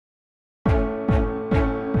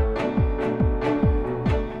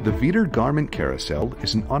The Vidir Garment Carousel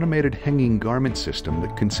is an automated hanging garment system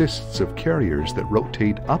that consists of carriers that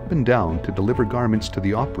rotate up and down to deliver garments to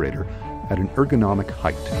the operator at an ergonomic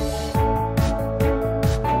height.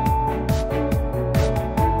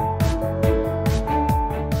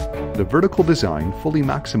 The vertical design fully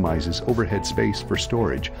maximizes overhead space for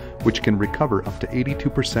storage, which can recover up to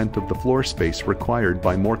 82% of the floor space required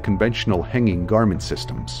by more conventional hanging garment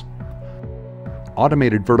systems.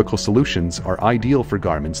 Automated vertical solutions are ideal for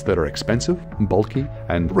garments that are expensive, bulky,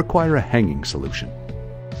 and require a hanging solution.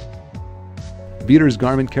 Vidir's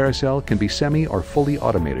Garment Carousel can be semi or fully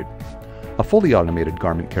automated. A fully automated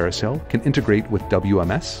garment carousel can integrate with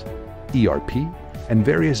WMS, ERP, and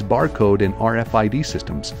various barcode and RFID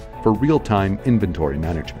systems for real-time inventory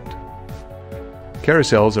management.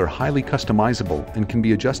 Carousels are highly customizable and can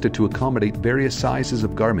be adjusted to accommodate various sizes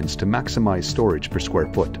of garments to maximize storage per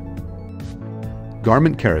square foot.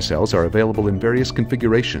 Garment carousels are available in various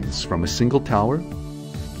configurations, from a single tower,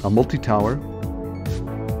 a multi-tower,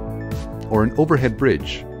 or an overhead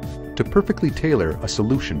bridge, to perfectly tailor a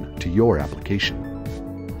solution to your application.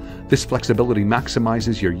 This flexibility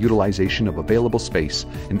maximizes your utilization of available space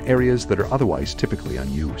in areas that are otherwise typically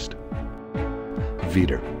unused.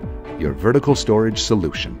 Vidir, your vertical storage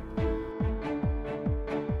solution.